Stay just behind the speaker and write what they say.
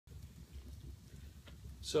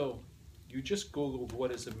So, you just Googled what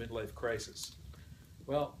is a midlife crisis.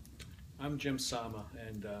 Well, I'm Jim Sama,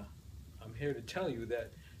 and I'm here to tell you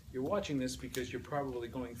that you're watching this because you're probably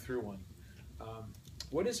going through one.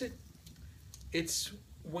 What is it? It's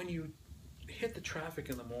when you hit the traffic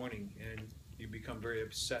in the morning and you become very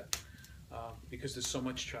upset because there's so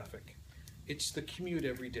much traffic. It's the commute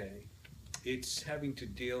every day. It's having to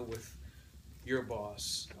deal with your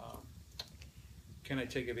boss. Can I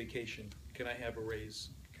take a vacation? Can I have a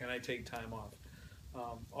raise? Can I take time off?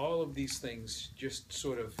 All of these things just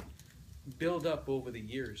sort of build up over the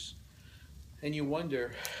years. And you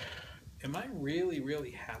wonder, am I really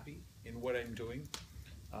happy in what I'm doing?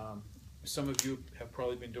 Some of you have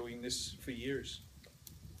probably been doing this for years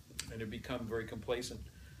and have become very complacent.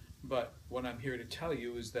 But what I'm here to tell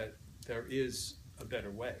you is that there is a better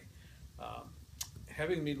way.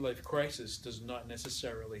 Having midlife crisis does not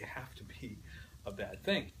necessarily have to be a bad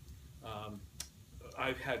thing.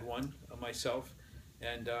 I've had one myself,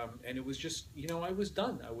 and it was just, I was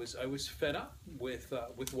done. I was fed up with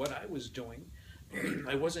what I was doing.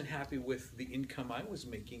 I wasn't happy with the income I was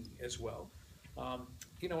making as well.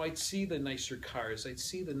 I'd see the nicer cars, I'd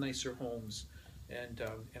see the nicer homes, and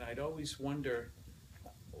I'd always wonder,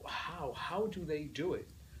 how do they do it?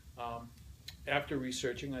 After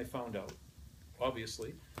researching, I found out,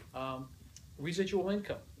 obviously, residual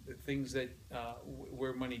income, the things that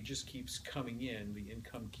where money just keeps coming in, the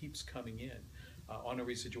income keeps coming in on a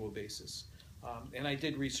residual basis. And I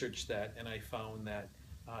did research that, and I found that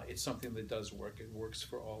it's something that does work. It works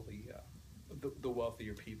for all the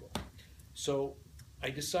wealthier people. So I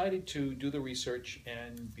decided to do the research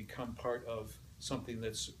and become part of something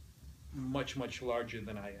that's much larger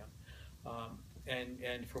than I am.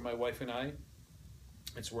 And for my wife and I,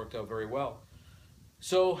 it's worked out very well.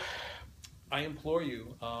 So I implore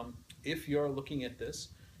you, if you're looking at this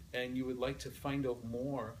and you would like to find out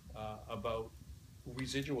more about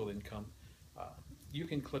residual income, you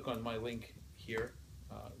can click on my link here,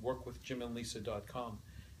 workwithjimandlisa.com,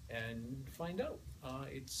 and find out.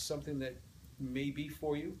 It's something that may be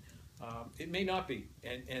for you. It may not be,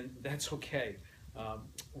 and that's okay.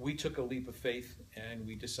 We took a leap of faith and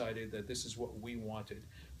we decided that this is what we wanted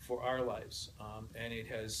for our lives, and it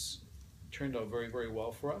has turned out very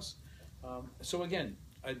well for us. So again,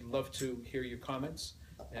 I'd love to hear your comments,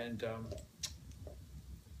 and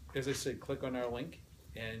as I said, click on our link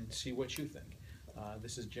and see what you think.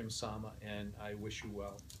 This is Jim Sama, and I wish you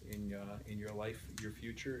well in your life, your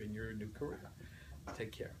future, and your new career.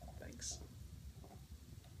 Take care. Thanks.